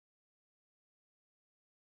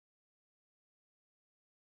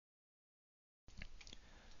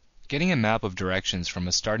Getting a map of directions from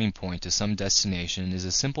a starting point to some destination is a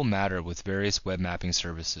simple matter with various web mapping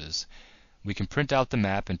services. We can print out the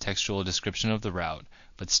map and textual description of the route,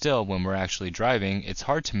 but still, when we're actually driving, it's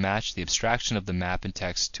hard to match the abstraction of the map and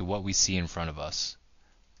text to what we see in front of us.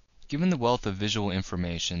 Given the wealth of visual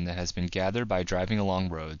information that has been gathered by driving along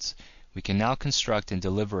roads, we can now construct and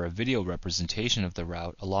deliver a video representation of the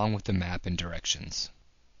route along with the map and directions.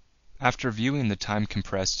 After viewing the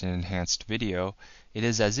time-compressed and enhanced video, it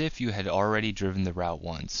is as if you had already driven the route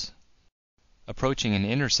once. Approaching an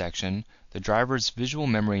intersection, the driver's visual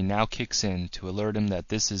memory now kicks in to alert him that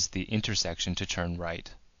this is the intersection to turn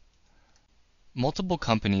right. Multiple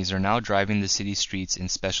companies are now driving the city streets in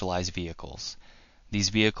specialized vehicles. These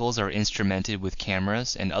vehicles are instrumented with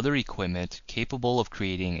cameras and other equipment capable of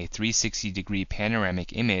creating a 360-degree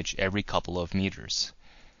panoramic image every couple of meters.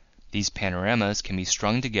 These panoramas can be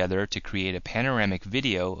strung together to create a panoramic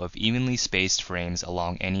video of evenly spaced frames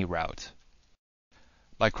along any route.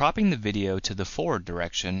 By cropping the video to the forward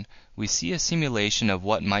direction, we see a simulation of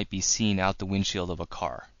what might be seen out the windshield of a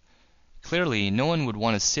car. Clearly, no one would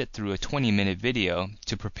want to sit through a 20-minute video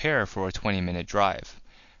to prepare for a 20-minute drive.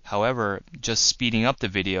 However, just speeding up the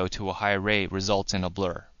video to a high rate results in a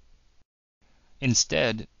blur.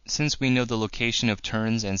 Instead, since we know the location of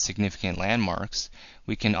turns and significant landmarks,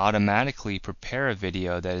 we can automatically prepare a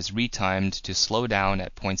video that is retimed to slow down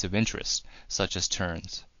at points of interest, such as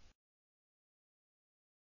turns.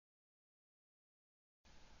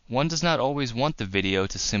 One does not always want the video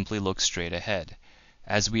to simply look straight ahead.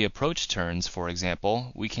 As we approach turns, for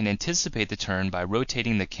example, we can anticipate the turn by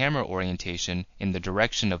rotating the camera orientation in the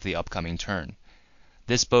direction of the upcoming turn.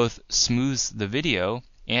 This both smooths the video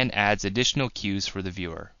and adds additional cues for the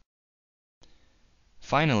viewer.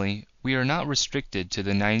 Finally, we are not restricted to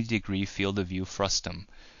the 90-degree field of view frustum.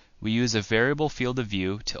 We use a variable field of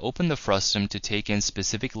view to open the frustum to take in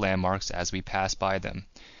specific landmarks as we pass by them.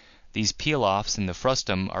 These peel-offs in the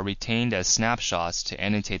frustum are retained as snapshots to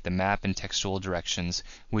annotate the map and textual directions,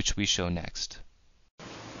 which we show next.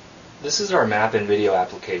 This is our map and video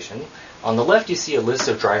application. On the left you see a list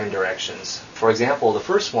of driving directions. For example, the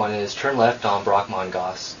first one is turn left on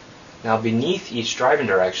Brockmann-Goss. Now beneath each driving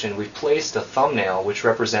direction we've placed a thumbnail which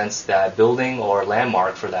represents that building or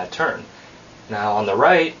landmark for that turn. Now on the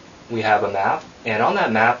right we have a map, and on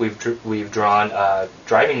that map we've drawn a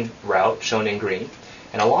driving route shown in green.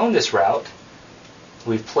 And along this route,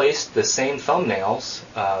 we've placed the same thumbnails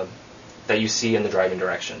that you see in the driving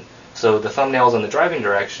direction. So the thumbnails on the driving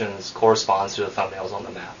directions corresponds to the thumbnails on the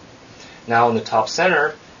map. Now in the top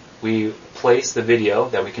center, we place the video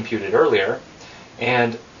that we computed earlier.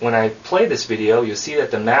 And when I play this video, you'll see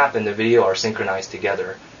that the map and the video are synchronized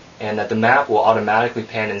together, and that the map will automatically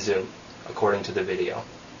pan and zoom according to the video.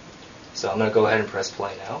 So I'm going to go ahead and press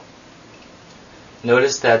play now.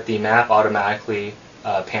 Notice that the map automatically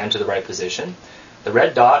pan to the right position. The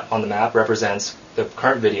red dot on the map represents the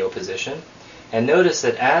current video position. And notice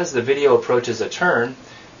that as the video approaches a turn,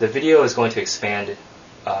 the video is going to expand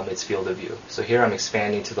its field of view. So here I'm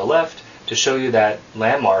expanding to the left to show you that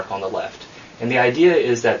landmark on the left. And the idea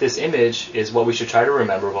is that this image is what we should try to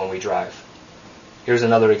remember when we drive. Here's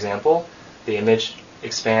another example. The image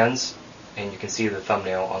expands and you can see the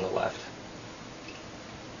thumbnail on the left.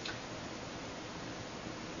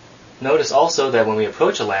 Notice also that when we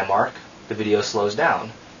approach a landmark, the video slows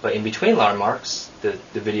down, but in between landmarks, the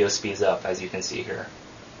video speeds up, as you can see here.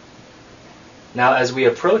 Now, as we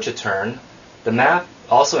approach a turn, the map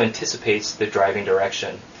also anticipates the driving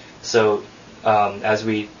direction. So, as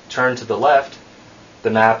we turn to the left,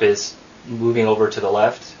 the map is moving over to the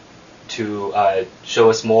left to show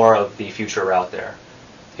us more of the future route there.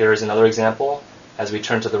 Here is another example. As we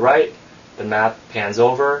turn to the right, the map pans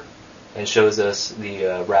over and shows us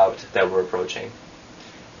the route that we're approaching.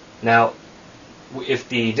 Now, if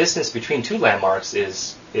the distance between two landmarks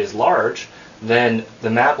is large, then the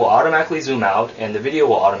map will automatically zoom out and the video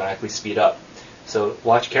will automatically speed up. So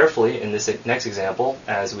watch carefully in this next example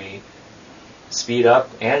as we speed up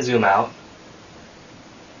and zoom out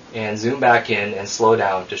and zoom back in and slow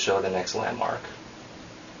down to show the next landmark.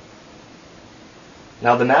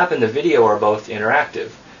 Now the map and the video are both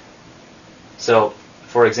interactive. So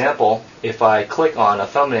for example, if I click on a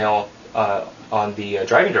thumbnail on the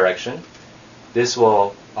driving direction, this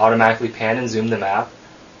will automatically pan and zoom the map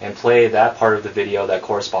and play that part of the video that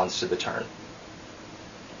corresponds to the turn.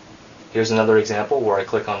 Here's another example where I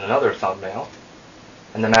click on another thumbnail,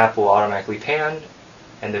 and the map will automatically pan,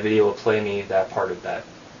 and the video will play me that part of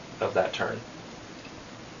that turn.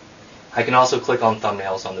 I can also click on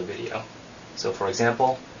thumbnails on the video. So for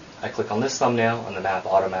example, I click on this thumbnail and the map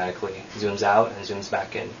automatically zooms out and zooms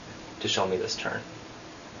back in to show me this turn.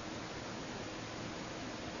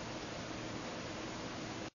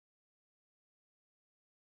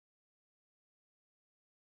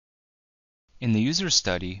 In the user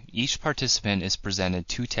study, each participant is presented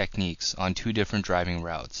two techniques on two different driving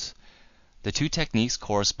routes. The two techniques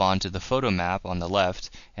correspond to the photo map on the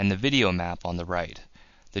left and the video map on the right.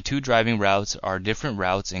 The two driving routes are different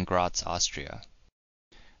routes in Graz, Austria.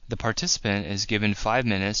 The participant is given 5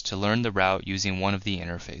 minutes to learn the route using one of the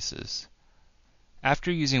interfaces.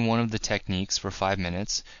 After using one of the techniques for 5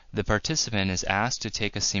 minutes, the participant is asked to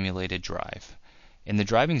take a simulated drive. In the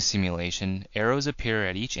driving simulation, arrows appear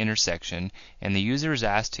at each intersection, and the user is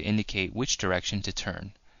asked to indicate which direction to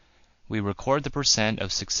turn. We record the percent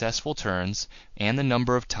of successful turns and the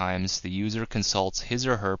number of times the user consults his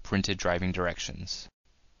or her printed driving directions.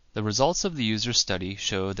 The results of the user study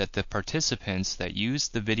show that the participants that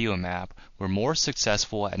used the video map were more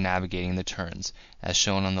successful at navigating the turns, as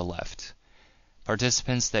shown on the left.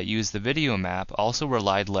 Participants that used the video map also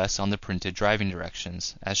relied less on the printed driving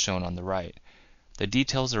directions, as shown on the right. The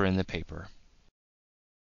details are in the paper.